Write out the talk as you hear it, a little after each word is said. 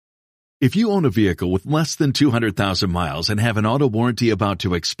If you own a vehicle with less than 200,000 miles and have an auto warranty about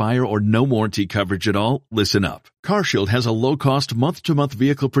to expire or no warranty coverage at all, listen up. CarShield has a low-cost month-to-month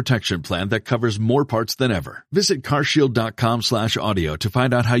vehicle protection plan that covers more parts than ever. Visit carshield.com/audio to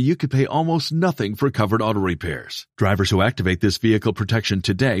find out how you could pay almost nothing for covered auto repairs. Drivers who activate this vehicle protection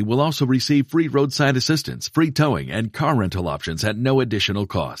today will also receive free roadside assistance, free towing, and car rental options at no additional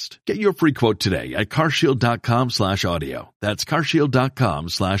cost. Get your free quote today at carshield.com/audio. That's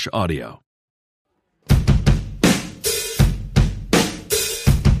carshield.com/audio.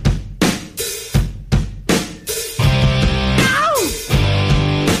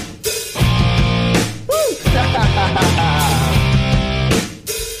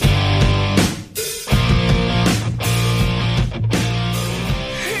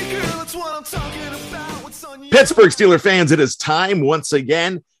 Pittsburgh Steelers fans, it is time once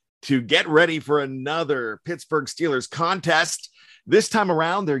again to get ready for another Pittsburgh Steelers contest. This time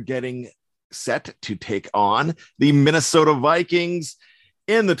around, they're getting set to take on the Minnesota Vikings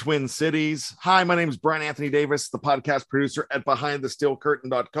in the Twin Cities. Hi, my name is Bryan Anthony Davis, the podcast producer at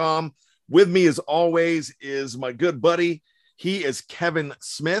BehindTheSteelCurtain.com. With me, as always, is my good buddy. He is Kevin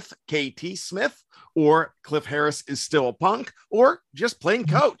Smith, KT Smith, or Cliff Harris is still a punk, or just plain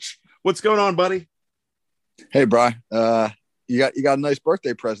coach. What's going on, buddy? Hey, Bri. You got a nice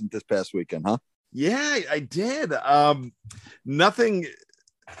birthday present this past weekend, huh? Yeah, I did. Nothing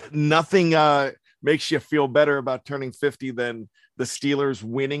makes you feel better about turning 50 than the Steelers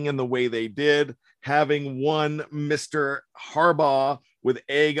winning in the way they did, having one Mr. Harbaugh with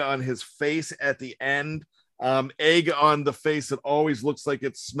egg on his face at the end. Egg on the face that always looks like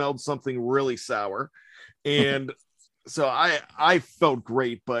it smelled something really sour. And so I felt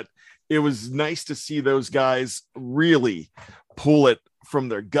great, but it was nice to see those guys really pull it from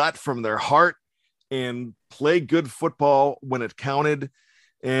their gut, from their heart, and play good football when it counted.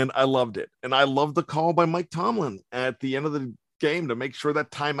 And I loved it. And I loved the call by Mike Tomlin at the end of the game to make sure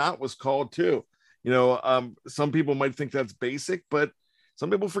that timeout was called too. You know, some people might think that's basic, but some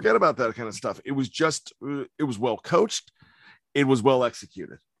people forget about that kind of stuff. It was well coached. It was well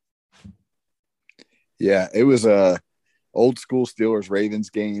executed. Yeah, it was a old school Steelers Ravens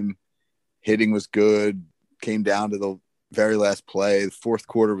game. Hitting was good. Came down to the very last play. The fourth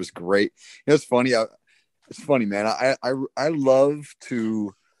quarter was great. You know, it's funny. It's funny, man. I love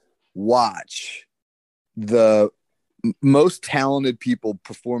to watch the most talented people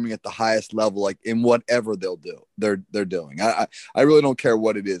performing at the highest level, like in whatever they're doing. I really don't care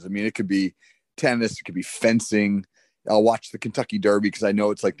what it is. I mean, it could be tennis, it could be fencing. I'll watch the Kentucky Derby because I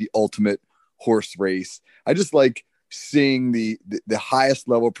know it's like the ultimate horse race. I just like seeing the highest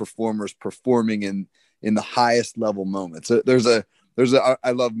level performers performing in the highest level moments. I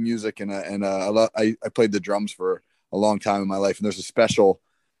love music and I played the drums for a long time in my life. And there's a special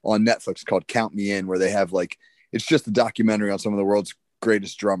on Netflix called Count Me In, where they have it's just a documentary on some of the world's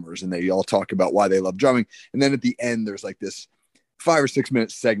greatest drummers. And they all talk about why they love drumming. And then at the end, there's like this 5 or 6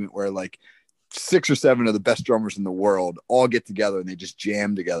 minute segment where like 6 or 7 of the best drummers in the world all get together and they just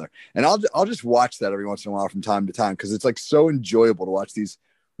jam together. And I'll just watch that every once in a while from time to time, because it's like so enjoyable to watch these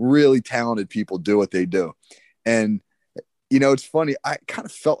really talented people do what they do. And you know, it's funny. I kind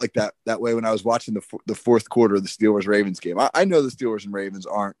of felt like that way when I was watching the fourth quarter of the Steelers Ravens game. I know the Steelers and Ravens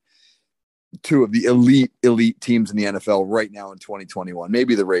aren't two of the elite teams in the NFL right now in 2021.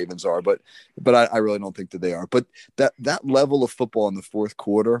 Maybe the Ravens are, but I really don't think that they are. But that level of football in the fourth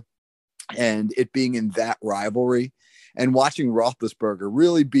quarter, and it being in that rivalry, and watching Roethlisberger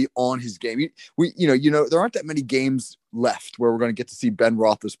really be on his game. There aren't that many games left where we're going to get to see Ben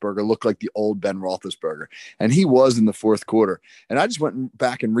Roethlisberger look like the old Ben Roethlisberger. And he was in the fourth quarter. And I just went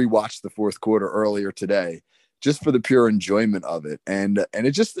back and rewatched the fourth quarter earlier today, just for the pure enjoyment of it. And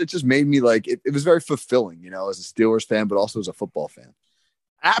it just made me like, it was very fulfilling, you know, as a Steelers fan, but also as a football fan.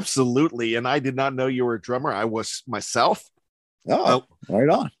 Absolutely. And I did not know you were a drummer. I was myself. Oh, right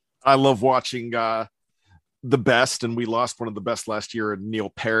on. I love watching the best, and we lost one of the best last year, Neil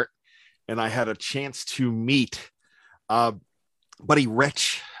Peart. And I had a chance to meet Buddy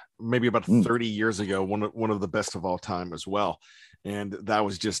Rich, maybe about 30 years ago, one of the best of all time as well. And that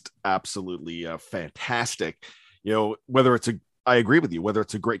was just absolutely fantastic. You know, I agree with you, whether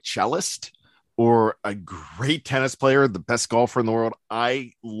it's a great cellist or a great tennis player, the best golfer in the world,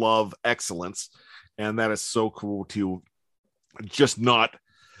 I love excellence. And that is so cool to just not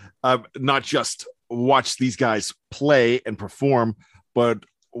just watch these guys play and perform, but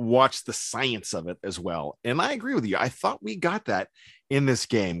watch the science of it as well. And I agree with you. I thought we got that in this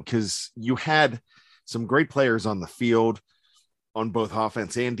game because you had some great players on the field on both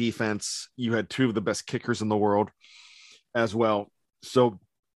offense and defense. You had 2 of the best kickers in the world as well. So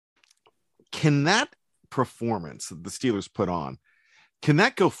can that performance that the Steelers put on, can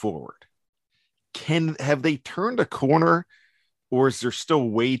that go forward? Have they turned a corner, or is there still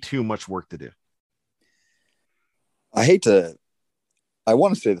way too much work to do? I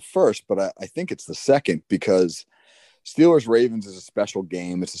want to say the first, but I think it's the second, because Steelers Ravens is a special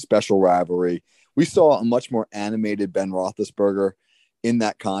game. It's a special rivalry. We saw a much more animated Ben Roethlisberger in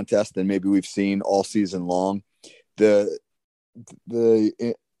that contest than maybe we've seen all season long. Late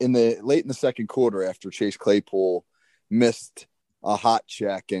in the second quarter, after Chase Claypool missed a hot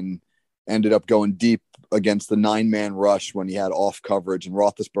check and ended up going deep against the 9-man rush when he had off coverage, and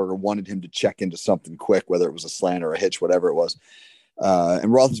Roethlisberger wanted him to check into something quick, whether it was a slant or a hitch, whatever it was.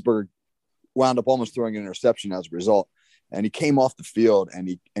 And Roethlisberger wound up almost throwing an interception as a result. And he came off the field and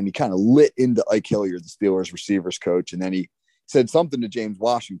he kind of lit into Ike Hilliard, the Steelers receivers coach. And then he said something to James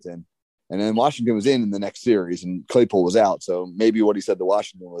Washington. And then Washington was in the next series and Claypool was out. So maybe what he said to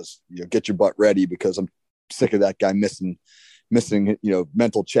Washington was, get your butt ready, because I'm sick of that guy missing,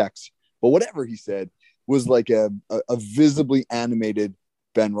 mental checks. But whatever he said was like a visibly animated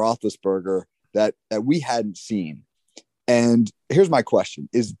Ben Roethlisberger that we hadn't seen. And here's my question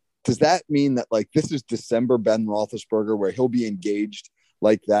does that mean that this is December Ben Roethlisberger, where he'll be engaged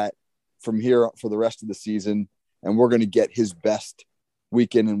like that from here for the rest of the season, and we're going to get his best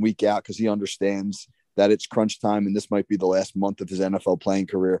week in and week out because he understands that it's crunch time and this might be the last month of his NFL playing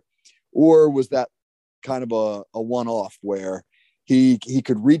career? Or was that kind of a one-off where he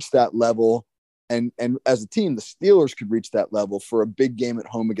could reach that level, and as a team, the Steelers could reach that level for a big game at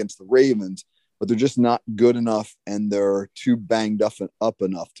home against the Ravens, but they're just not good enough and they're too banged up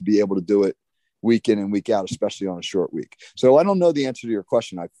enough to be able to do it week in and week out, especially on a short week. So I don't know the answer to your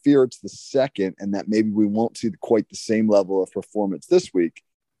question. I fear it's the second, and that maybe we won't see quite the same level of performance this week.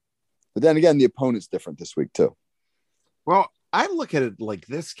 But then again, the opponent's different this week too. Well, I look at it like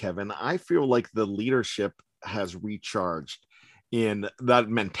this, Kevin. I feel like the leadership has recharged, in that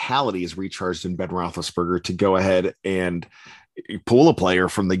mentality is recharged in Ben Roethlisberger to go ahead and pull a player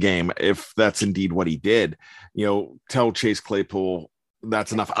from the game, if that's indeed what he did. Tell Chase Claypool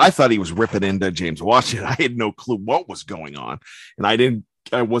that's enough. I thought he was ripping into James Washington. I had no clue what was going on, and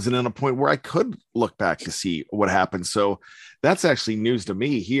I wasn't in a point where I could look back to see what happened. So that's actually news to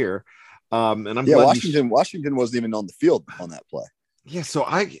me here. And I'm glad Washington wasn't even on the field on that play. Yeah, so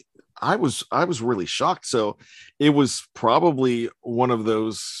I was really shocked. So it was probably one of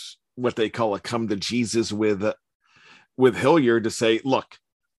those, what they call a come to Jesus with Hilliard, to say, look,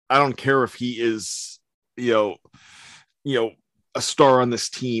 I don't care if he is, a star on this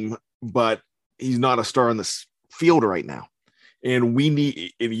team, but he's not a star on this field right now. And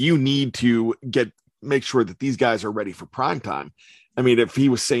you need to make sure that these guys are ready for prime time. I mean, if he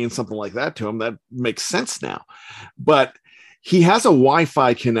was saying something like that to him, that makes sense now. But he has a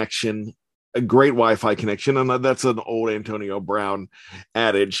Wi-Fi connection, a great Wi-Fi connection, and that's an old Antonio Brown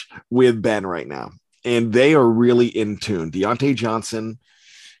adage with Ben right now. And they are really in tune. Deontay Johnson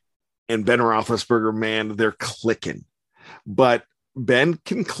and Ben Roethlisberger, man, they're clicking. But Ben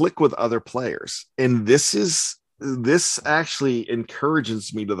can click with other players. And this actually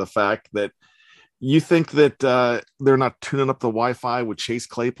encourages me to the fact that you think that they're not tuning up the Wi-Fi with Chase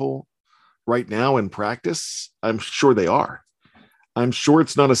Claypool right now in practice. I'm sure they are. I'm sure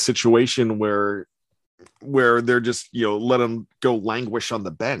it's not a situation where they're just, let him go languish on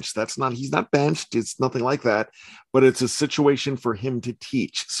the bench. He's not benched. It's nothing like that, but it's a situation for him to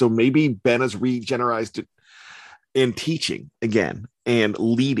teach. So maybe Ben has regenerized in teaching again and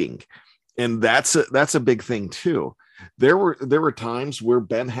leading. And that's a big thing too. There were times where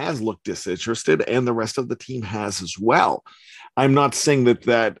Ben has looked disinterested and the rest of the team has as well. I'm not saying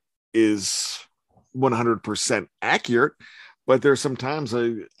that is 100% accurate, but there's some times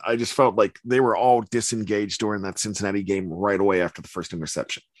I just felt like they were all disengaged during that Cincinnati game right away after the first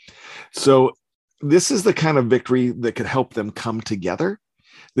interception. So this is the kind of victory that could help them come together.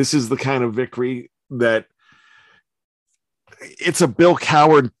 This is the kind of victory that it's a Bill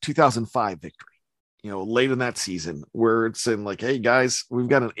Cowher 2005 victory, late in that season, where it's in like, hey guys, we've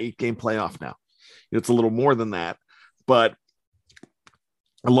got an 8-game playoff now. It's a little more than that, but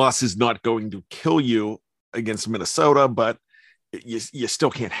a loss is not going to kill you against Minnesota, but you still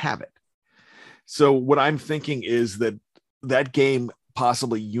can't have it. So what I'm thinking is that game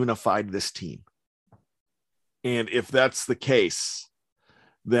possibly unified this team. And if that's the case,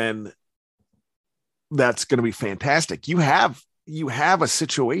 then that's going to be fantastic. You have a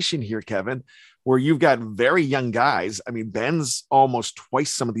situation here, Kevin, where you've got very young guys. I mean, Ben's almost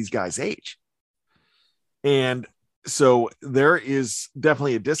twice some of these guys' age. And so there is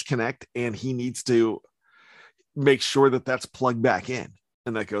definitely a disconnect, and he needs to make sure that that's plugged back in.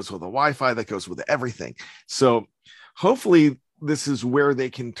 and that goes with the Wi-Fi, that goes with everything. So hopefully this is where they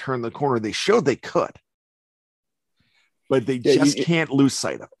can turn the corner. They showed they could, but they just can't lose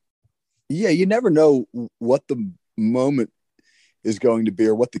sight of it. Yeah, you never know what the moment is going to be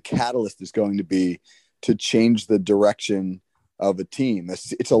or what the catalyst is going to be to change the direction of a team.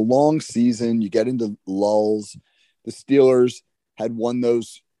 It's a long season. You get into lulls. The Steelers had won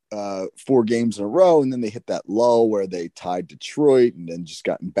those 4 games in a row, and then they hit that lull where they tied Detroit and then just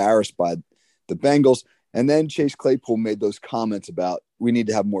got embarrassed by the Bengals. And then Chase Claypool made those comments about we need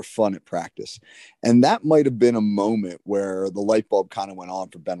to have more fun at practice. And that might have been a moment where the light bulb kind of went on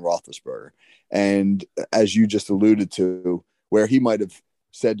for Ben Roethlisberger. And as you just alluded to, where he might have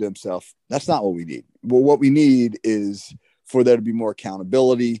said to himself, that's not what we need. Well, what we need is for there to be more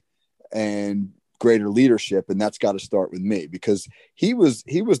accountability and greater leadership. And that's got to start with me, because he was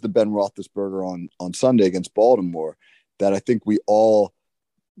the Ben Roethlisberger on Sunday against Baltimore that I think we all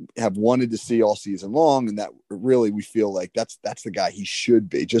have wanted to see all season long, and that really we feel like that's the guy he should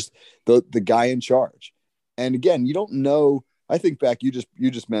be, just the guy in charge. And again, you don't know. I think back, you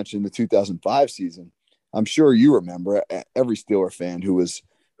just mentioned the 2005 season. I'm sure you remember, every Steeler fan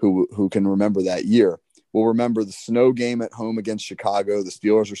who can remember that year will remember the snow game at home against Chicago. The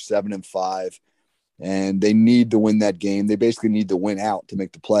Steelers are 7-5, and they need to win that game. They basically need to win out to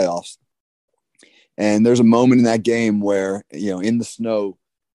make the playoffs. And there's a moment in that game where, in the snow,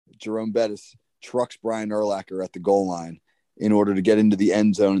 Jerome Bettis trucks Bryan Urlacher at the goal line in order to get into the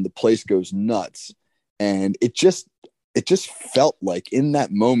end zone, and the place goes nuts. And it just felt like in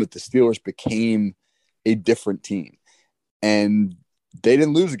that moment, the Steelers became a different team, and they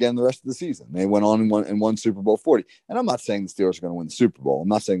didn't lose again the rest of the season. They went on and won Super Bowl 40. And I'm not saying the Steelers are going to win the Super Bowl. I'm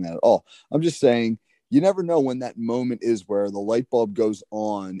not saying that at all. I'm just saying you never know when that moment is where the light bulb goes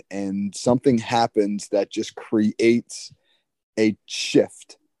on and something happens that just creates a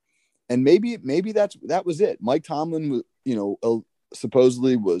shift. And maybe that was it. Mike Tomlin,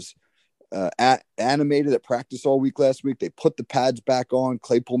 supposedly was animated at practice all week last week. They put the pads back on.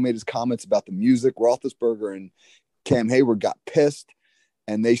 Claypool made his comments about the music. Roethlisberger and Cam Hayward got pissed,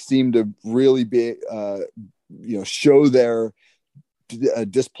 and they seemed to really be, show their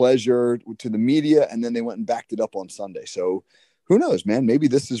displeasure to the media. And then they went and backed it up on Sunday. So who knows, man? Maybe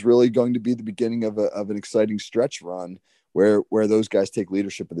this is really going to be the beginning of an exciting stretch run where those guys take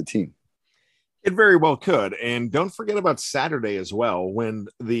leadership of the team. It very well could. And don't forget about Saturday as well, when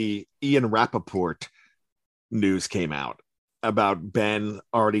the Ian Rappaport news came out about Ben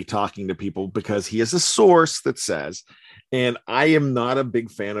already talking to people, because he has a source that says, and I am not a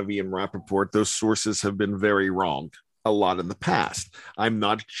big fan of Ian Rappaport. Those sources have been very wrong a lot in the past. I am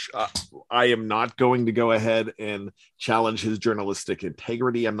not going to go ahead and challenge his journalistic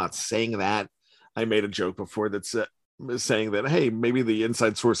integrity. I'm not saying that. I made a joke before that's saying that, hey, maybe the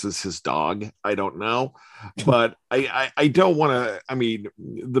inside source is his dog. I don't know, but I don't want to. I mean,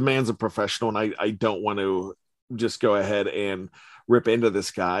 the man's a professional, and I don't want to just go ahead and rip into this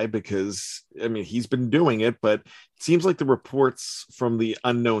guy, because I mean, he's been doing it, but it seems like the reports from the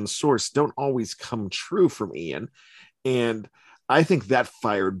unknown source don't always come true from Ian. And I think that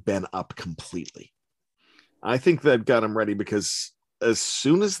fired Ben up completely. I think that got him ready, because as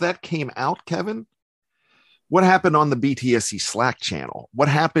soon as that came out, Kevin, what happened on the BTSC Slack channel? What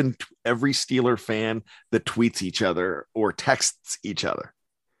happened to every Steeler fan that tweets each other or texts each other?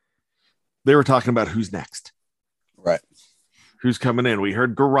 They were talking about who's next. Right. Who's coming in? We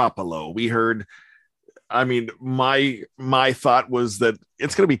heard Garoppolo. We heard, I mean, my thought was that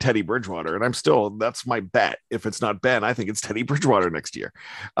it's going to be Teddy Bridgewater. And that's my bet. If it's not Ben, I think it's Teddy Bridgewater next year.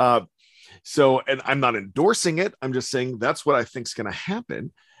 So, and I'm not endorsing it. I'm just saying that's what I think is going to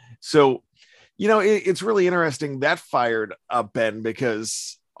happen. So, it's really interesting that fired up Ben,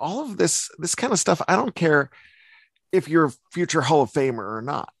 because all of this kind of stuff, I don't care if you're a future Hall of Famer or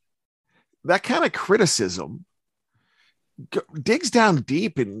not. That kind of criticism digs down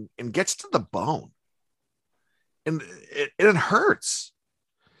deep and gets to the bone, and it hurts.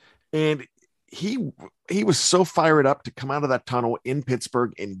 And he was so fired up to come out of that tunnel in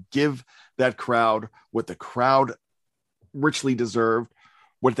Pittsburgh and give that crowd what the crowd richly deserved,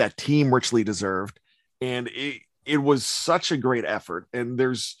 what that team richly deserved. And it was such a great effort. And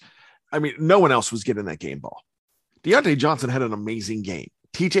no one else was getting that game ball. Deontay Johnson had an amazing game.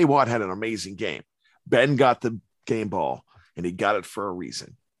 TJ Watt had an amazing game. Ben got the game ball, and he got it for a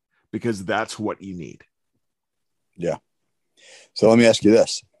reason, because that's what you need. Yeah. So let me ask you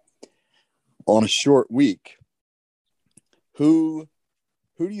this. On a short week, who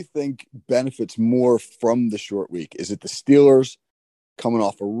do you think benefits more from the short week? Is it the Steelers coming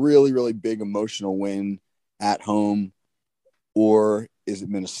off a really, really big emotional win at home, or is it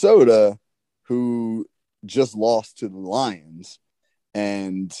Minnesota, who just lost to the Lions?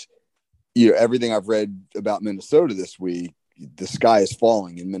 And, everything I've read about Minnesota this week, the sky is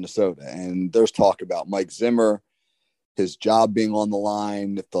falling in Minnesota. And there's talk about Mike Zimmer, his job being on the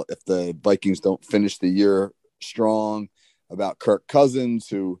line if the Vikings don't finish the year strong, about Kirk Cousins,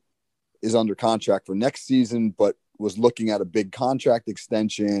 who is under contract for next season, but was looking at a big contract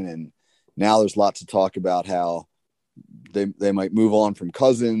extension. And now there's lots of talk about how they might move on from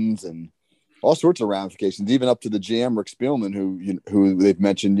Cousins and all sorts of ramifications, even up to the GM, Rick Spielman, who they've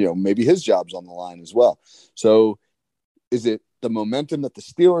mentioned, maybe his job's on the line as well. So is it the momentum that the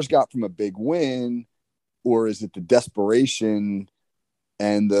Steelers got from a big win, or is it the desperation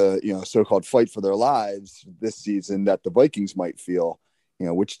and the, so-called fight for their lives this season that the Vikings might feel?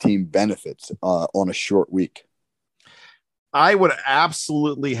 Which team benefits on a short week? I would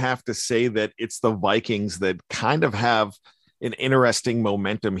absolutely have to say that it's the Vikings that kind of have an interesting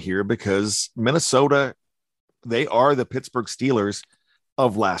momentum here, because Minnesota, they are the Pittsburgh Steelers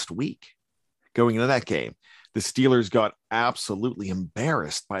of last week. Going into that game, the Steelers got absolutely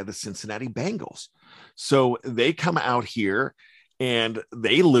embarrassed by the Cincinnati Bengals. So they come out here and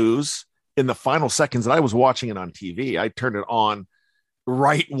they lose in the final seconds. And I was watching it on TV. I turned it on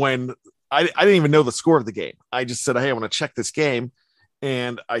right when I didn't even know the score of the game. I just said, hey, I want to check this game.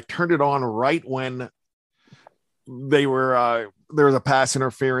 And I turned it on right when there was a pass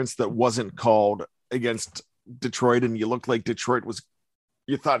interference that wasn't called against Detroit. And you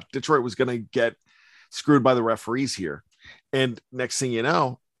thought Detroit was going to get screwed by the referees here. And next thing you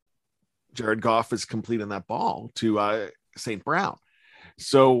know, Jared Goff is completing that ball to St. Brown.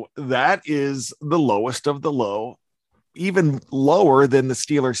 So that is the lowest of the low, even lower than the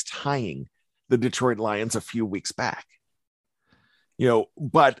Steelers tying the Detroit Lions a few weeks back.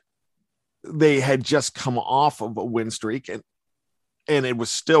 But they had just come off of a win streak and it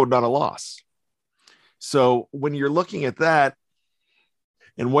was still not a loss. So when you're looking at that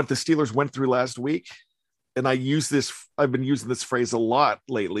and what the Steelers went through last week, and I've been using this phrase a lot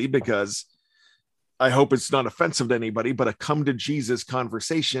lately because I hope it's not offensive to anybody, but a come to Jesus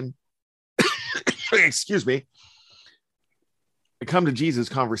conversation, excuse me, a come to Jesus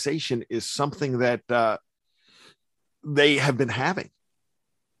conversation is something that they have been having.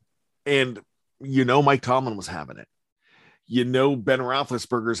 And Mike Tomlin was having it. Ben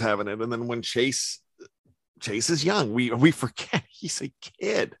Roethlisberger's having it. And then when Chase is young, we forget he's a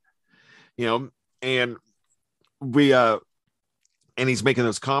kid, and and he's making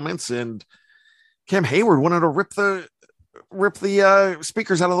those comments, and Cam Hayward wanted to rip the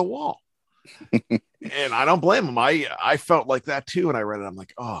speakers out of the wall. And I don't blame him. I felt like that too. And I read it. I'm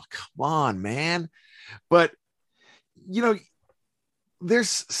like, oh, come on, man. But, there's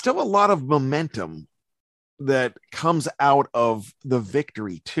still a lot of momentum that comes out of the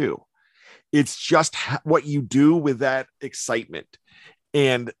victory too. It's just what you do with that excitement.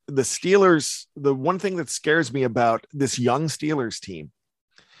 And the Steelers, the one thing that scares me about this young Steelers team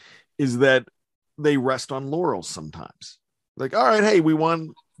is that they rest on laurels sometimes. Like, all right, hey, we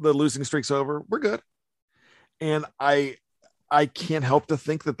won, the losing streak's over, we're good. And I can't help to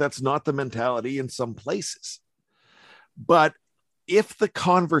think that that's not the mentality in some places. But if the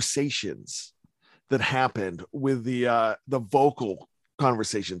conversations that happened with the vocal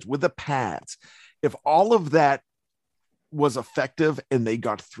conversations with the pads, if all of that was effective and they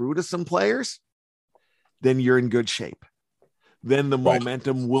got through to some players, then you're in good shape. Then the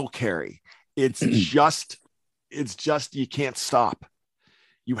momentum will carry. It's just you can't stop.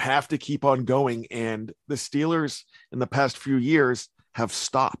 You have to keep on going. And the Steelers in the past few years have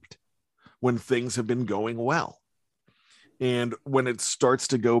stopped when things have been going well. And when it starts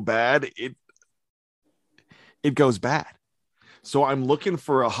to go bad, it goes bad. So I'm looking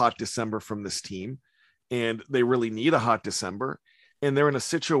for a hot December from this team, and they really need a hot December. And they're in a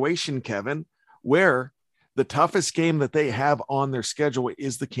situation, Kevin, where the toughest game that they have on their schedule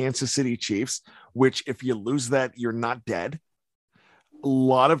is the Kansas City Chiefs, which if you lose that, you're not dead. A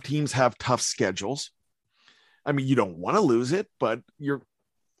lot of teams have tough schedules. I mean, you don't want to lose it, but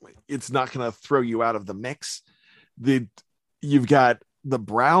it's not going to throw you out of the mix. You've got the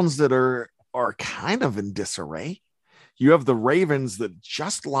Browns that are kind of in disarray. You have the Ravens that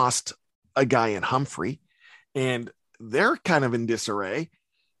just lost a guy in Humphrey, and they're kind of in disarray.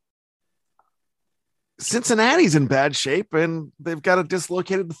 Cincinnati's in bad shape, and they've got a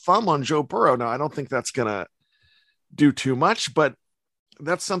dislocated thumb on Joe Burrow. Now, I don't think that's going to do too much, but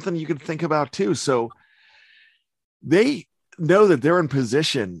that's something you could think about too. So they know that they're in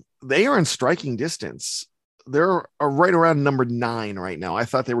position. They are in striking distance. They're right around number 9 right now. I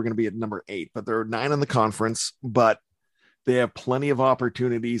thought they were going to be at number 8, but they're 9 in the conference, but They have plenty of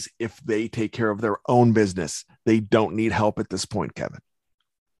opportunities if they take care of their own business. They don't need help at this point, Kevin.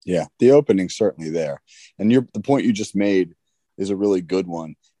 Yeah, the opening's certainly there. And the point you just made is a really good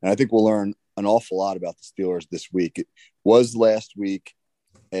one. And I think we'll learn an awful lot about the Steelers this week. It was last week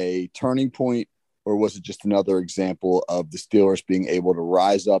a turning point, or was it just another example of the Steelers being able to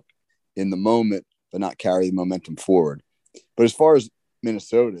rise up in the moment, but not carry the momentum forward? But as far as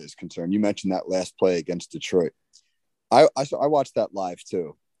Minnesota is concerned, you mentioned that last play against Detroit. I watched that live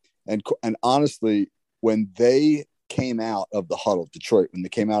too. And honestly, when they came out of the huddle, Detroit, when they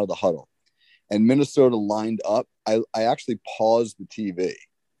came out of the huddle and Minnesota lined up, I actually paused the TV,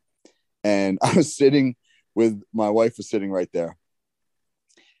 and I was sitting with my wife was sitting right there.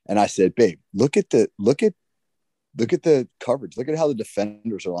 And I said, babe, look at the coverage. Look at how the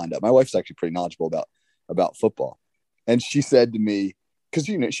defenders are lined up. My wife's actually pretty knowledgeable about football. And she said to me, because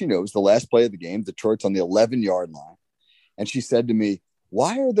she knows the last play of the game, Detroit's on the 11-yard line. And she said to me,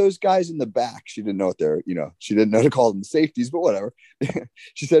 why are those guys in the back? She didn't know what she didn't know to call them the safeties, but whatever.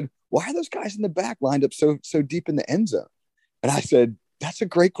 She said, why are those guys in the back lined up so deep in the end zone? And I said, that's a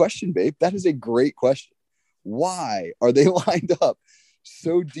great question, babe. That is a great question. Why are they lined up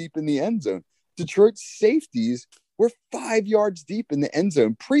so deep in the end zone? Detroit's safeties were 5 yards deep in the end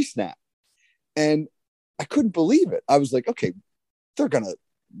zone pre-snap. And I couldn't believe it. I was like, okay, they're gonna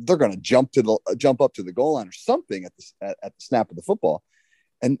jump up to the goal line or something at the snap of the football.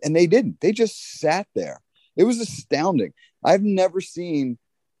 And they didn't. They just sat there. It was astounding. I've never seen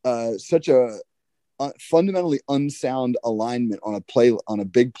such a fundamentally unsound alignment on a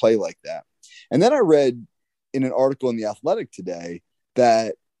big play like that. And then I read in an article in The Athletic today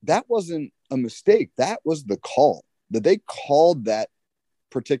that wasn't a mistake. That was the call, that they called that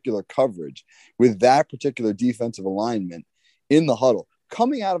particular coverage with that particular defensive alignment in the huddle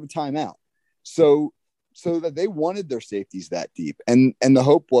coming out of a timeout. So that they wanted their safeties that deep. And the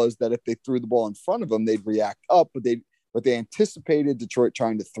hope was that if they threw the ball in front of them, they'd react up, but they anticipated Detroit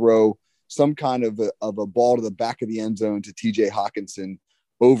trying to throw some kind of a ball to the back of the end zone to TJ Hawkinson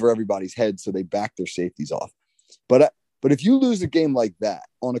over everybody's head. So they backed their safeties off. But if you lose a game like that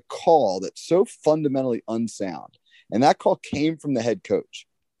on a call that's so fundamentally unsound, and that call came from the head coach,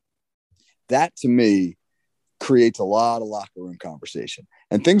 that to me creates a lot of locker room conversation.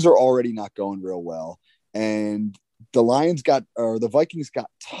 And things are already not going real well. And the Vikings got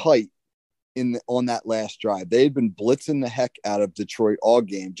tight on that last drive. They had been blitzing the heck out of Detroit all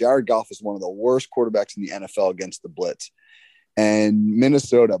game. Jared Goff is one of the worst quarterbacks in the NFL against the blitz. And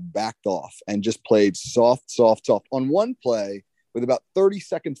Minnesota backed off and just played soft on one play with about 30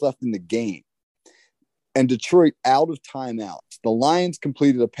 seconds left in the game. And Detroit out of timeouts. The Lions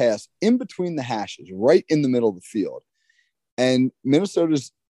completed a pass in between the hashes, right in the middle of the field. And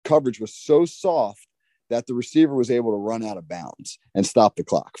Minnesota's coverage was so soft that the receiver was able to run out of bounds and stop the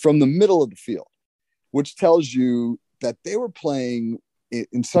clock from the middle of the field, which tells you that they were playing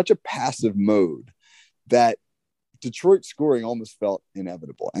in such a passive mode that Detroit scoring almost felt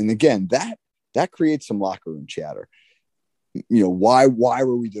inevitable. And again, that creates some locker room chatter. Why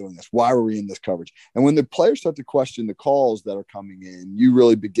were we doing this? Why were we in this coverage? And when the players start to question the calls that are coming in, you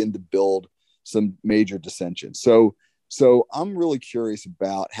really begin to build some major dissension. So I'm really curious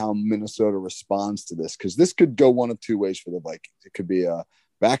about how Minnesota responds to this, because this could go one of two ways for the Vikings. It could be a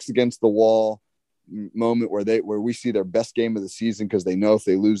backs against the wall moment where we see their best game of the season because they know if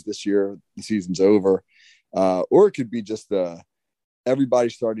they lose this year, the season's over. Or it could be just everybody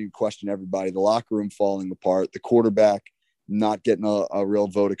starting to question everybody, the locker room falling apart, the quarterback not getting a real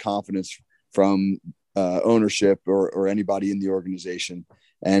vote of confidence from ownership or anybody in the organization.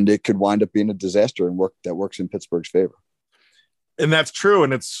 And it could wind up being a disaster and works in Pittsburgh's favor. And that's true.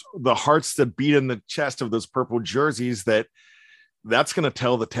 And it's the hearts that beat in the chest of those purple jerseys that's going to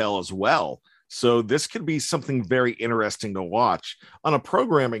tell the tale as well. So this could be something very interesting to watch. On a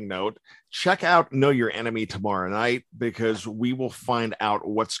programming note, check out Know Your Enemy tomorrow night, because we will find out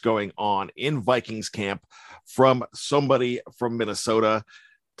what's going on in Vikings camp from somebody from Minnesota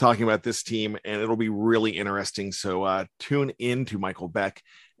talking about this team, and it'll be really interesting. So tune in to Michael Beck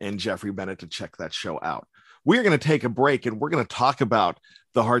and Jeffrey Bennett to check that show out. We're going to take a break, and we're going to talk about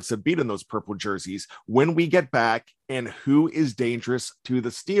the hearts that beat in those purple jerseys when we get back and who is dangerous to the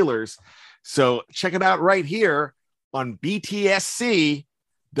Steelers. So check it out right here on BTSC.com.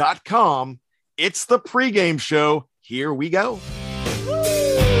 It's the pregame show. Here we go.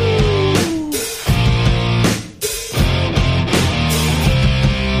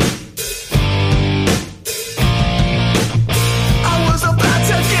 I was about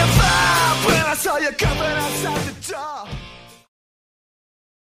to give up when I saw you coming outside the door.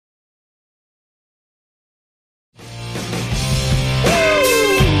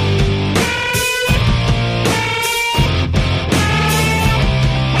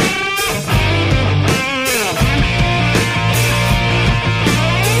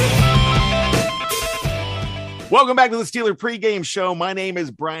 Welcome back to the Steelers Pregame Show. My name is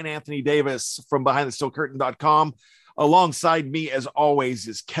Bryan Anthony Davis from BehindTheSteelCurtain.com. Alongside me, as always,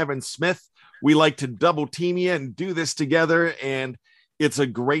 is Kevin Smith. We like to double team you and do this together, and it's a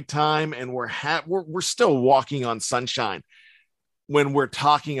great time. And we're still walking on sunshine when we're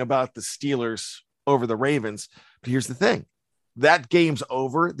talking about the Steelers over the Ravens. But here's the thing: that game's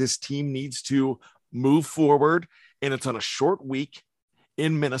over. This team needs to move forward, and it's on a short week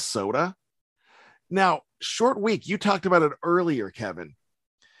in Minnesota. Now, short week, you talked about it earlier, Kevin.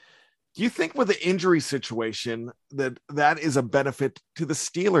 Do you think with the injury situation that is a benefit to the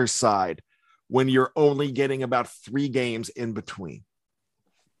Steelers side when you're only getting about 3 games in between?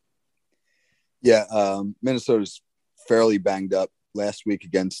 Yeah, Minnesota's fairly banged up. Last week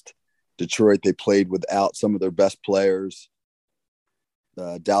against Detroit, they played without some of their best players.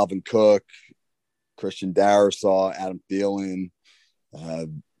 Dalvin Cook, Christian Darrisaw, Adam Thielen,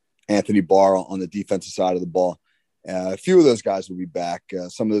 Anthony Barr on the defensive side of the ball. A few of those guys will be back.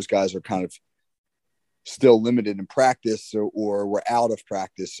 Some of those guys are kind of still limited in practice or were out of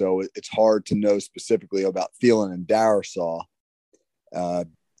practice. So it's hard to know specifically about Thielen and Darrisaw.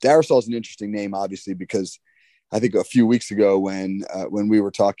 Darrisaw is an interesting name, obviously, because I think a few weeks ago when we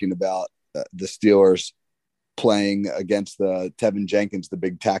were talking about the Steelers playing against Tevin Jenkins, the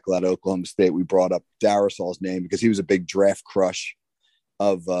big tackle out of Oklahoma State, we brought up Darrisaw's name because he was a big draft crush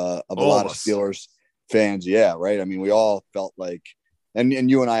of a lot of Steelers fans. Yeah, right. I mean, we all felt like, and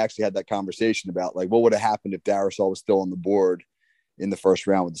you and I actually had that conversation about like what would have happened if Darrisaw was still on the board in the first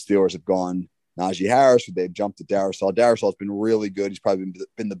round. Would the Steelers have gone Najee Harris? Would they have jumped at Darrisaw? Darrisaw's been really good. He's probably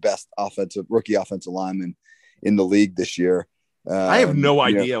been the best rookie offensive lineman in the league this year. I have no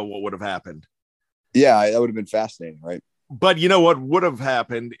idea what would have happened. Yeah, that would have been fascinating, right? But you know what would have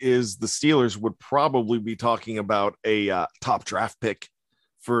happened is the Steelers would probably be talking about a top draft pick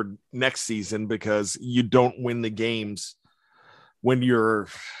for next season, because you don't win the games when you're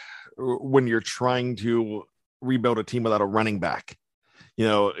trying to rebuild a team without a running back. You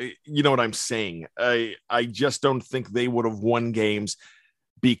know what I'm saying? I just don't think they would have won games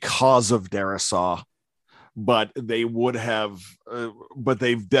because of Darrisaw, but they would have, but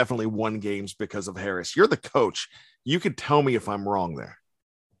they've definitely won games because of Harris. You're the coach. You could tell me if I'm wrong there.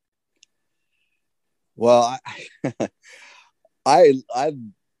 Well, I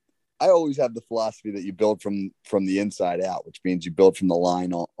always have the philosophy that you build from the inside out, which means you build from the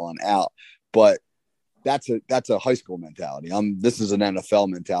line on out. But that's a high school mentality. This is an NFL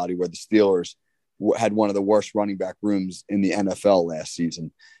mentality where the Steelers had one of the worst running back rooms in the NFL last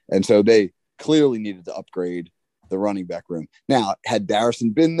season, and so they clearly needed to upgrade the running back room. Now, had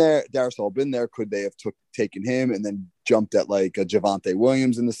Darrisaw been there, could they have taken him and then jumped at like a Javonte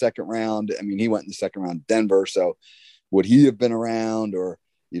Williams in the second round? I mean, he went in the second round to Denver, so would he have been around? Or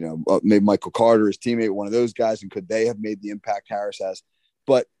maybe Michael Carter, his teammate, one of those guys, and could they have made the impact Harris has?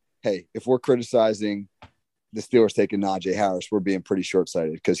 But hey, if we're criticizing the Steelers taking Najee Harris, we're being pretty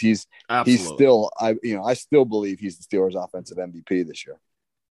short-sighted, because he's still, I still believe he's the Steelers' offensive MVP this year.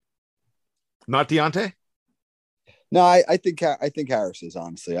 Not Deontay? No, I think Harris is,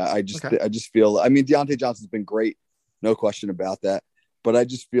 honestly. I just feel, I mean, Deontay Johnson's been great, no question about that. But I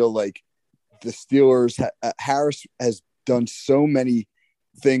just feel like the Steelers, Harris has done so many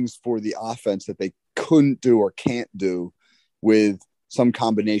things for the offense that they couldn't do or can't do with some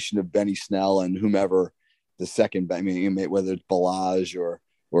combination of Benny Snell and whomever the second, I mean, whether it's Balaj or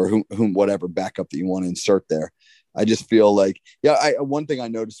whom whatever backup that you want to insert there. I just feel like, one thing I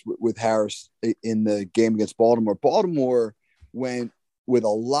noticed with Harris in the game against Baltimore went with a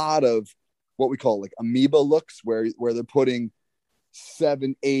lot of what we call like amoeba looks, where they're putting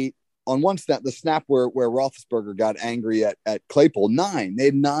 7, 8 on one snap, the snap where Roethlisberger got angry at Claypool, 9. They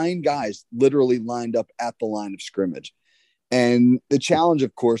had 9 guys literally lined up at the line of scrimmage. And the challenge,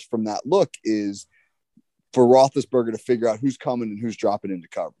 of course, from that look is for Roethlisberger to figure out who's coming and who's dropping into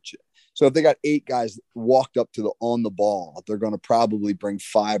coverage. So if they got 8 guys walked up to on the ball, they're going to probably bring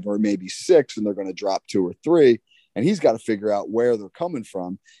 5 or maybe 6, and they're going to drop 2 or 3. And he's got to figure out where they're coming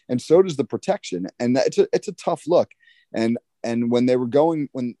from. And so does the protection. And it's a tough look. And when they were going,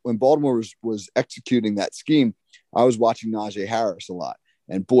 when Baltimore was executing that scheme, I was watching Najee Harris a lot.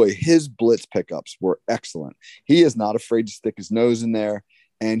 And boy, his blitz pickups were excellent. He is not afraid to stick his nose in there.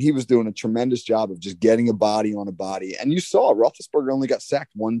 And he was doing a tremendous job of just getting a body on a body. And you saw Roethlisberger only got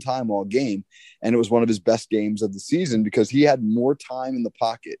sacked 1 time all game. And it was one of his best games of the season because he had more time in the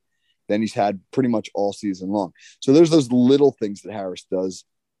pocket than he's had pretty much all season long. So there's those little things that Harris does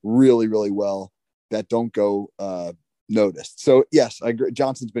really, really well that don't go noticed. So yes, I agree.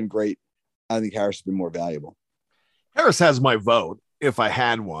 Johnson's been great. I think Harris has been more valuable. Harris has my vote if I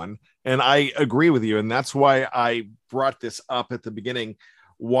had one. And I agree with you. And that's why I brought this up at the beginning,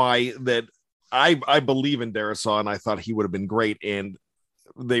 why that I believe in Darisaw, and I thought he would have been great. And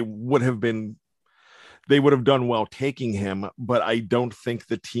they would have done well taking him, but I don't think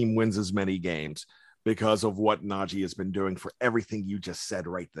the team wins as many games because of what Najee has been doing for everything you just said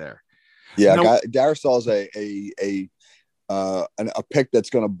right there. Yeah, Darisaw is a pick that's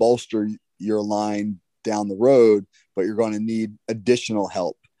going to bolster your line down the road, but you're going to need additional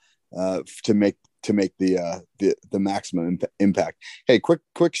help to make the maximum impact. Hey,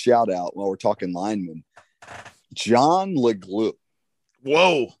 quick shout out while we're talking linemen. John LeGlue.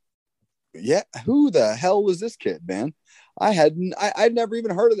 Whoa. Yeah, who the hell was this kid, man? I'd never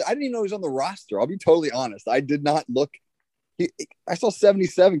even heard of it. I didn't even know he was on the roster. I'll be totally honest. I did not look. I saw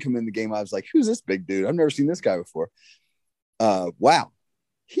 77 come in the game. I was like, who's this big dude? I've never seen this guy before. Wow.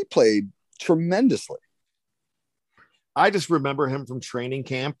 He played tremendously. I just remember him from training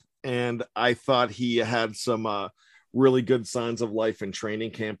camp, and I thought he had some really good signs of life in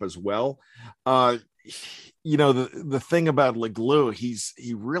training camp as well. The thing about LeGlue,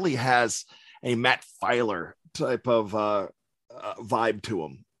 he really has a Matt Filer type of vibe to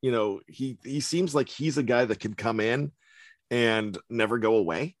him. He seems like he's a guy that can come in and never go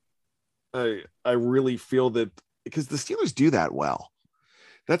away. I really feel that because the Steelers do that well.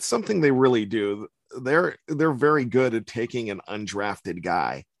 That's something they really do. They're very good at taking an undrafted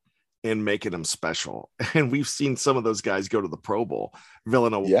guy and making him special. And we've seen some of those guys go to the Pro Bowl.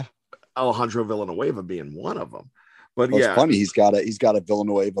 Alejandro Villanueva being one of them. But well, it's funny. He's got a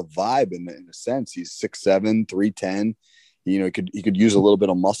Villanueva vibe in a sense. He's 6'7", 310. He could use a little bit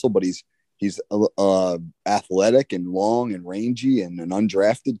of muscle, but he's athletic and long and rangy and an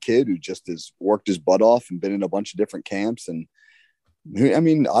undrafted kid who just has worked his butt off and been in a bunch of different camps. And I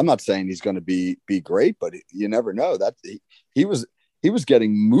mean, I'm not saying he's going to be great, but you never know. That he was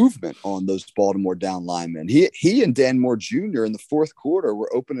getting movement on those Baltimore down linemen. He and Dan Moore Jr. in the fourth quarter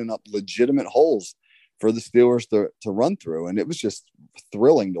were opening up legitimate holes for the Steelers to run through, and it was just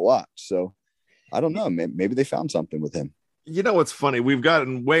thrilling to watch. So I don't know, maybe they found something with him. What's funny? We've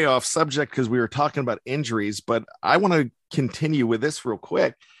gotten way off subject because we were talking about injuries, but I want to continue with this real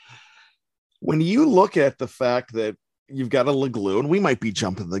quick. When you look at the fact that you've got a LeGlue, and we might be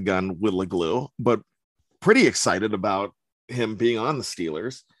jumping the gun with LeGlue, but pretty excited about him being on the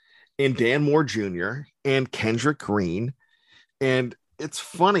Steelers, and Dan Moore Jr. and Kendrick Green. And it's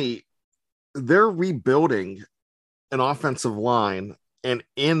funny, they're rebuilding an offensive line and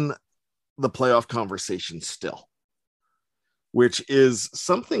in the playoff conversation still, which is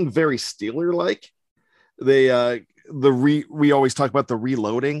something very Steeler-like. We always talk about the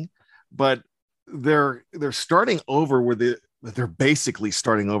reloading, but they're starting over they're basically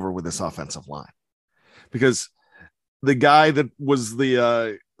starting over with this offensive line, because the guy that was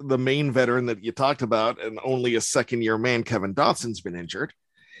the main veteran that you talked about and only a second-year man, Kevin Dotson's been injured.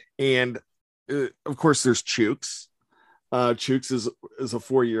 And of course there's Chooks. Chooks is a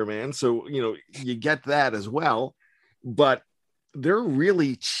 4-year man. So, you get that as well, but they're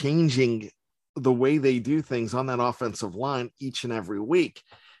really changing the way they do things on that offensive line each and every week.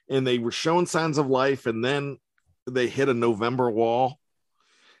 And they were showing signs of life, and then they hit a November wall,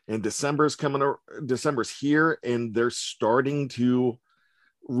 and December's here, and they're starting to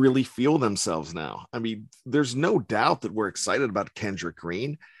really feel themselves now. I mean, there's no doubt that we're excited about Kendrick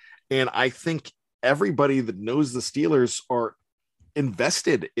Green. And I think everybody that knows the Steelers are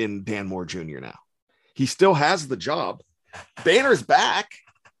invested in Dan Moore Jr. now. He still has the job. Banner's back.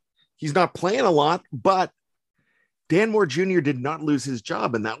 He's not playing a lot, but Dan Moore Jr. did not lose his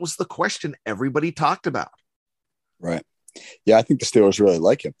job. And that was the question everybody talked about. Right. Yeah, I think the Steelers really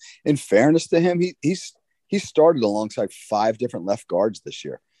like him. In fairness to him, he started alongside 5 different left guards this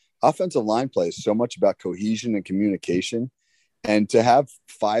year. Offensive line play is so much about cohesion and communication. And to have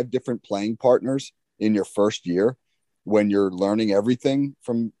 5 different playing partners in your first year when you're learning everything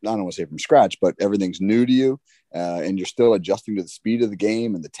from, I don't want to say from scratch, but everything's new to you, and you're still adjusting to the speed of the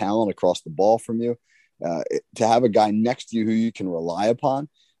game and the talent across the ball from you, to have a guy next to you who you can rely upon.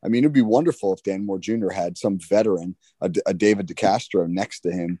 I mean, it'd be wonderful if Dan Moore Jr. had some veteran, a David DeCastro next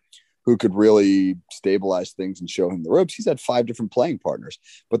to him who could really stabilize things and show him the ropes. He's had 5 different playing partners.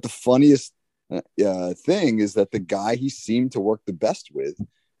 But the funniest thing is that the guy he seemed to work the best with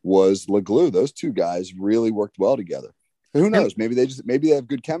was LeGlue. Those 2 guys really worked well together. Who knows? Maybe they have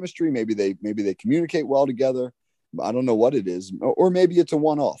good chemistry. Maybe they communicate well together. I don't know what it is, or maybe it's a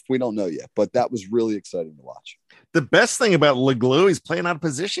one-off. We don't know yet, but that was really exciting to watch. The best thing about LeGlue, he's playing out of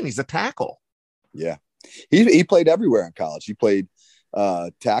position. He's a tackle. Yeah. He played everywhere in college. He played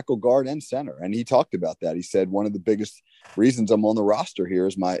tackle, guard, and center. And he talked about that. He said one of the biggest reasons I'm on the roster here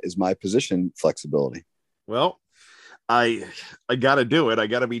is my position flexibility. Well, I got to do it. I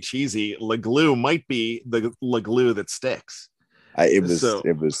got to be cheesy. LeGlue might be the LeGlue that sticks. It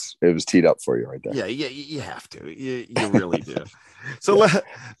was teed up for you right there. Yeah, you have to. You really do. So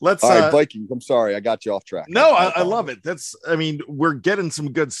let's. All right, Vikings. I'm sorry, I got you off track. No, I love it. We're getting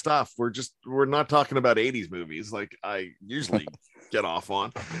some good stuff. We're not talking about 80s movies like I usually get off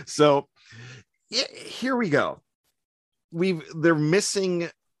on. So here we go. They're missing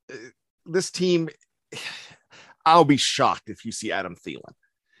this team. I'll be shocked if you see Adam Thielen.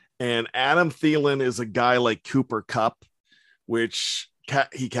 And Adam Thielen is a guy like Cooper Kupp, which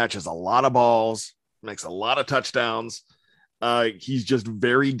he catches a lot of balls, makes a lot of touchdowns. He's just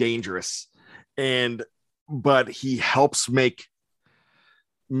very dangerous. But he helps make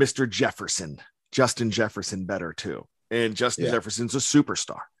Mr. Justin Jefferson better too. And Justin Jefferson's a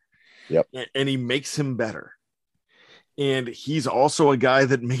superstar. Yep. And he makes him better. And he's also a guy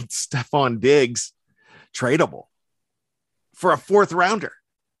that made Stephon Diggs tradable for a 4th rounder.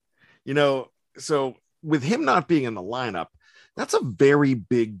 So with him not being in the lineup, that's a very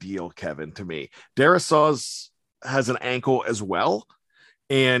big deal, Kevin, to me. Darrisaw has an ankle as well,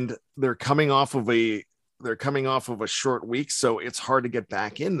 and they're coming off of a short week, so it's hard to get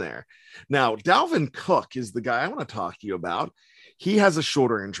back in there. Now, Dalvin Cook is the guy I want to talk to you about. He has a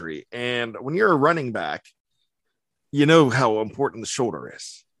shoulder injury, and when you're a running back, you know how important the shoulder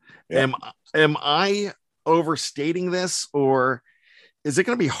is. Yeah. Am I overstating this, or is it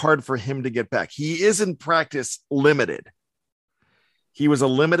going to be hard for him to get back? He is in practice limited. He was a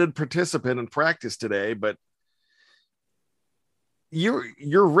limited participant in practice today, but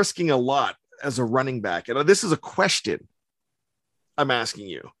you're risking a lot as a running back. And this is a question I'm asking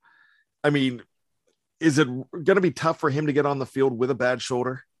you. I mean, is it going to be tough for him to get on the field with a bad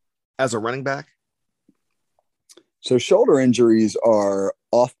shoulder as a running back? So shoulder injuries are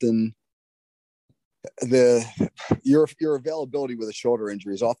often your availability with a shoulder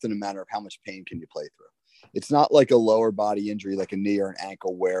injury is often a matter of how much pain can you play through. It's not like a lower body injury, like a knee or an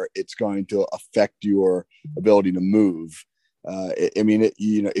ankle, where it's going to affect your ability to move.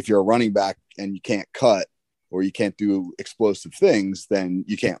 If you're a running back and you can't cut or you can't do explosive things, then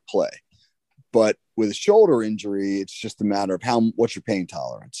you can't play. But with a shoulder injury, it's just a matter of what's your pain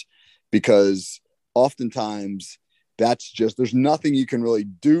tolerance, because oftentimes there's nothing you can really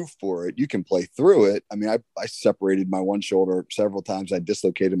do for it. You can play through it. I mean, I separated my one shoulder several times. I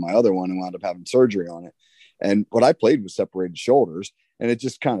dislocated my other one and wound up having surgery on it. And what I played was separated shoulders, and it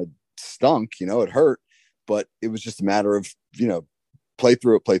just kind of stunk, it hurt, but it was just a matter of, play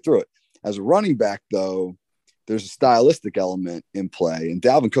through it. As a running back though, there's a stylistic element in play, and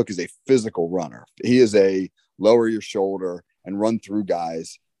Dalvin Cook is a physical runner. He is a lower your shoulder and run through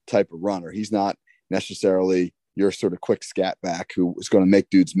guys type of runner. He's not necessarily your sort of quick scat back who is going to make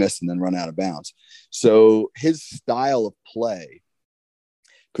dudes miss and then run out of bounds. So his style of play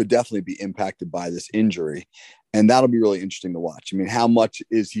could definitely be impacted by this injury. And that'll be really interesting to watch. I mean, how much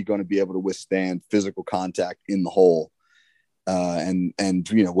is he going to be able to withstand physical contact in the hole?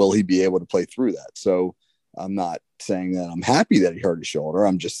 Will he be able to play through that? So I'm not saying that I'm happy that he hurt his shoulder.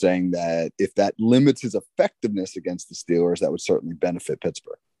 I'm just saying that if that limits his effectiveness against the Steelers, that would certainly benefit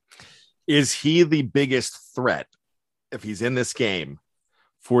Pittsburgh. Is he the biggest threat if he's in this game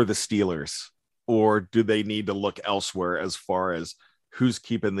for the Steelers, or do they need to look elsewhere as far as who's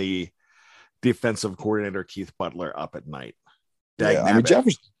keeping the defensive coordinator Keith Butler up at night?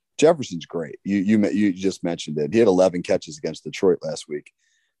 Jefferson's great. You just mentioned it. He had 11 catches against Detroit last week.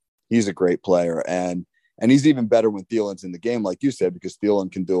 He's a great player, and he's even better when Thielen's in the game, like you said, because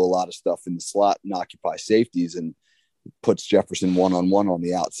Thielen can do a lot of stuff in the slot and occupy safeties, and puts Jefferson one-on-one on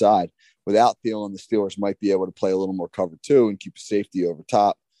the outside. Without Thielen, the Steelers might be able to play a little more cover two and keep a safety over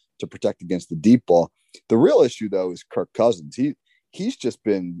top to protect against the deep ball. The real issue, though, is Kirk Cousins. He's just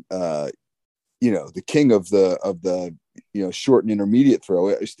been, the king of the short and intermediate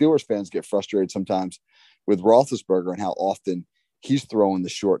throw. Steelers fans get frustrated sometimes with Roethlisberger and how often he's throwing the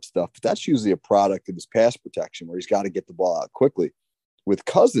short stuff, but that's usually a product of his pass protection, where he's got to get the ball out quickly. With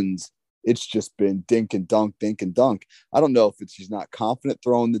Cousins, it's just been dink and dunk. I don't know if he's not confident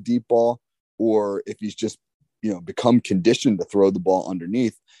throwing the deep ball, or if he's just, become conditioned to throw the ball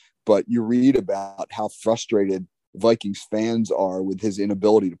underneath. But you read about how frustrated Vikings fans are with his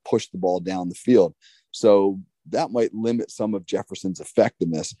inability to push the ball down the field. So that might limit some of Jefferson's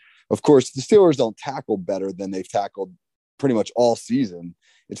effectiveness. Of course, the Steelers don't tackle better than they've tackled pretty much all season.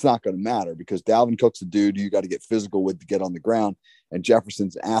 It's not going to matter, because Dalvin Cook's a dude who you got to get physical with to get on the ground, and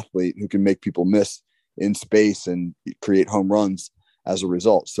Jefferson's an athlete who can make people miss in space and create home runs as a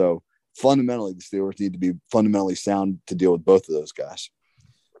result. So fundamentally, the Steelers need to be fundamentally sound to deal with both of those guys.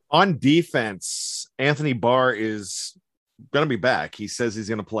 On defense, Anthony Barr is going to be back. He says he's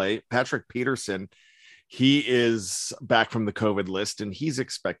going to play. Patrick Peterson, he is back from the COVID list, and he's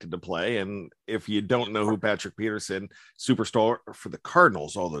expected to play. And if you don't know who Patrick Peterson, superstar for the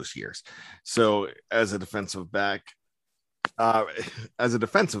Cardinals all those years. So as a defensive back,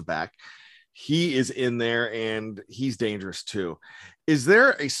 he is in there, and he's dangerous too. Is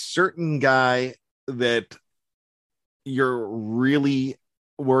there a certain guy that you're really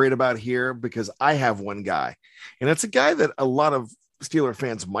worried about here? Because I have one guy, and it's a guy that a lot of Steeler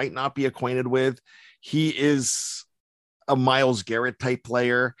fans might not be acquainted with. He is a Myles Garrett type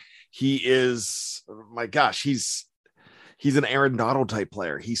player. He is, my gosh, he's an Aaron Donald type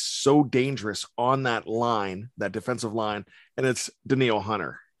player. He's so dangerous on that line, that defensive line, and it's Danielle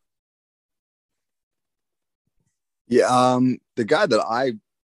Hunter. Yeah, the guy that I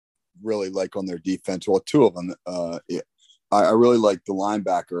really like on their defense, well, two of them. I really like the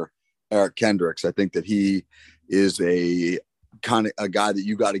linebacker Eric Kendricks. I think that he is a kind of a guy that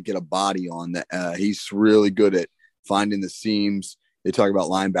you got to get a body on. That he's really good at finding the seams. They talk about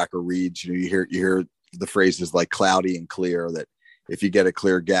linebacker reads. You hear the phrases like cloudy and clear. That if you get a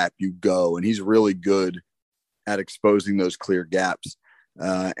clear gap, you go. And he's really good at exposing those clear gaps.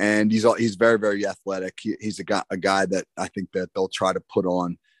 And he's very, very athletic. He's a guy that I think that they'll try to put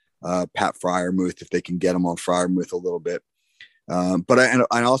on Pat Freiermuth if they can get him on Freiermuth a little bit. But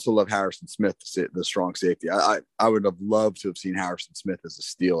I also love Harrison Smith, the strong safety. I would have loved to have seen Harrison Smith as a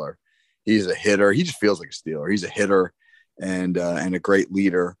Steeler. He's a hitter. He just feels like a Steeler. He's a hitter and a great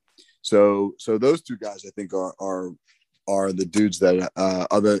leader. So those two guys I think are the dudes that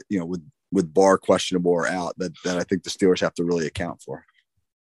other with Barr questionable or out that I think the Steelers have to really account for.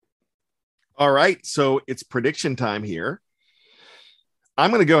 All right, so it's prediction time here. I'm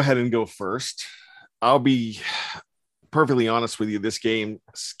going to go ahead and go first. I'll be perfectly honest with you. This game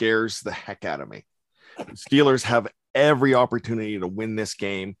scares the heck out of me. The Steelers have every opportunity to win this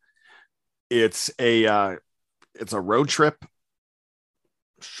game. It's a road trip,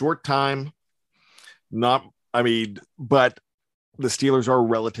 short time. But the Steelers are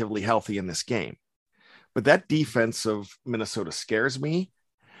relatively healthy in this game. But that defense of Minnesota scares me.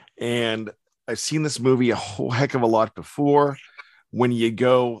 And I've seen this movie a whole heck of a lot before. When you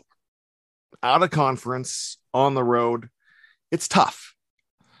go out of conference on the road, it's tough.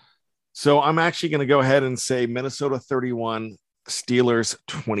 So I'm actually going to go ahead and say Minnesota 31, Steelers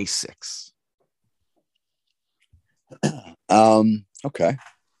 26. Okay.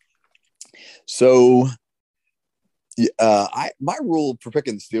 So my rule for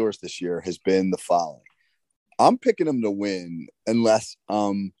picking the Steelers this year has been the following. I'm picking them to win unless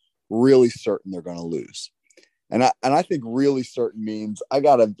I'm really certain they're going to lose. And I think really certain means I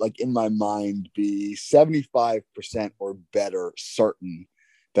got to, like, in my mind, be 75% or better certain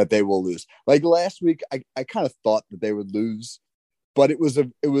that they will lose. Like last week, I kind of thought that they would lose, but it was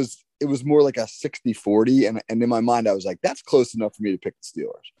more like a 60-40. And in my mind, I was like, that's close enough for me to pick the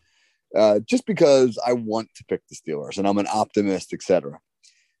Steelers. Just because I want to pick the Steelers and I'm an optimist, etc.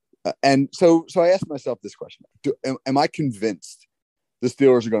 And so I asked myself this question: am I convinced the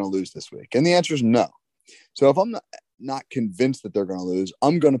Steelers are going to lose this week? And the answer is no. So if I'm not convinced that they're going to lose,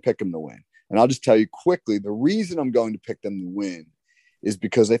 I'm going to pick them to win. And I'll just tell you quickly, the reason I'm going to pick them to win is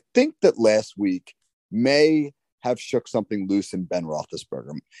because I think that last week may have shook something loose in Ben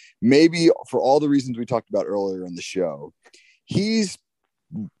Roethlisberger. Maybe for all the reasons we talked about earlier in the show,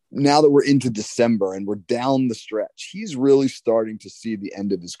 now that we're into December and we're down the stretch, he's really starting to see the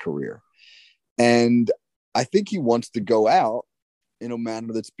end of his career. And I think he wants to go out in a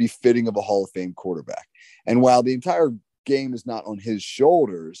manner that's befitting of a Hall of Fame quarterback. And while the entire game is not on his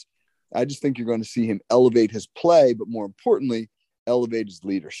shoulders, I just think you're going to see him elevate his play, but more importantly, elevate his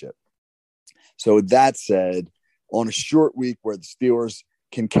leadership. So with that said, on a short week where the Steelers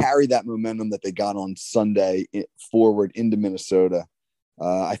can carry that momentum that they got on Sunday forward into Minnesota,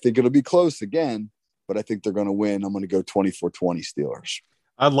 I think it'll be close again, but I think they're going to win. I'm going to go 24-20 Steelers.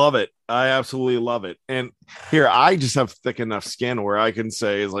 I love it. I absolutely love it. And here, I just have thick enough skin where I can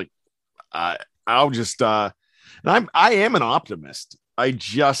say is like, I'll just, and I am an optimist. I'm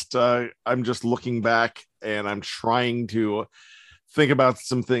just looking back and I'm trying to think about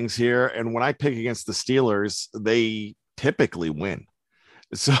some things here. And when I pick against the Steelers, they typically win.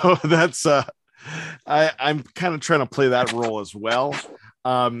 So that's, I'm kind of trying to play that role as well.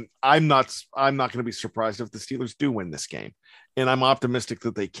 I'm not going to be surprised if the Steelers do win this game. And I'm optimistic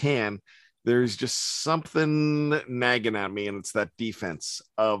that they can. There's just something nagging at me, and it's that defense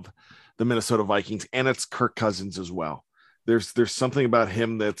of the Minnesota Vikings, and it's Kirk Cousins as well. There's something about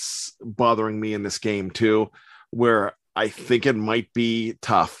him that's bothering me in this game too, where I think it might be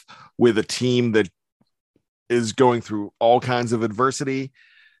tough with a team that is going through all kinds of adversity.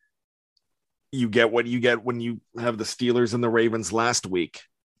 You get what you get when you have the Steelers and the Ravens last week.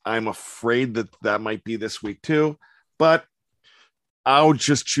 I'm afraid that might be this week too, but I'll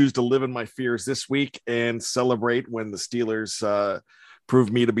just choose to live in my fears this week and celebrate when the Steelers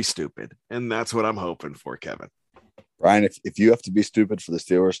prove me to be stupid. And that's what I'm hoping for, Kevin. Bryan, if you have to be stupid for the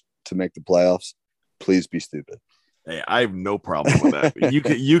Steelers to make the playoffs, please be stupid. Hey, I have no problem with that.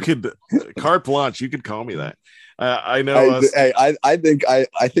 You could carte blanche. You could call me that. I know. I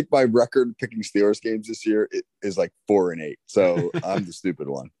think my record picking Steelers games this year is like 4-8. So I'm the stupid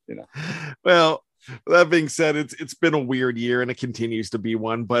one, you know. Well, that being said, it's been a weird year and it continues to be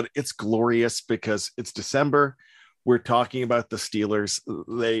one, but it's glorious because it's December. We're talking about the Steelers.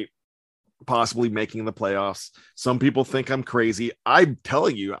 They possibly making the playoffs. Some people think I'm crazy. I'm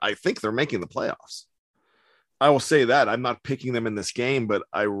telling you, I think they're making the playoffs. I will say that I'm not picking them in this game, but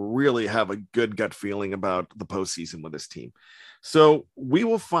I really have a good gut feeling about the postseason with this team. So we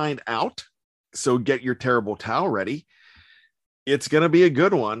will find out. So get your terrible towel ready. It's going to be a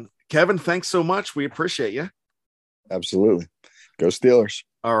good one. Kevin, thanks so much. We appreciate you. Absolutely. Go Steelers.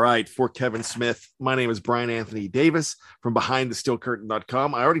 All right. For Kevin Smith, my name is Bryan Anthony Davis from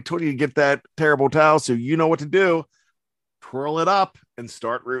BehindTheSteelCurtain.com. I already told you to get that terrible towel, so you know what to do. Twirl it up and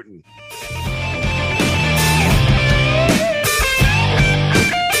start rooting.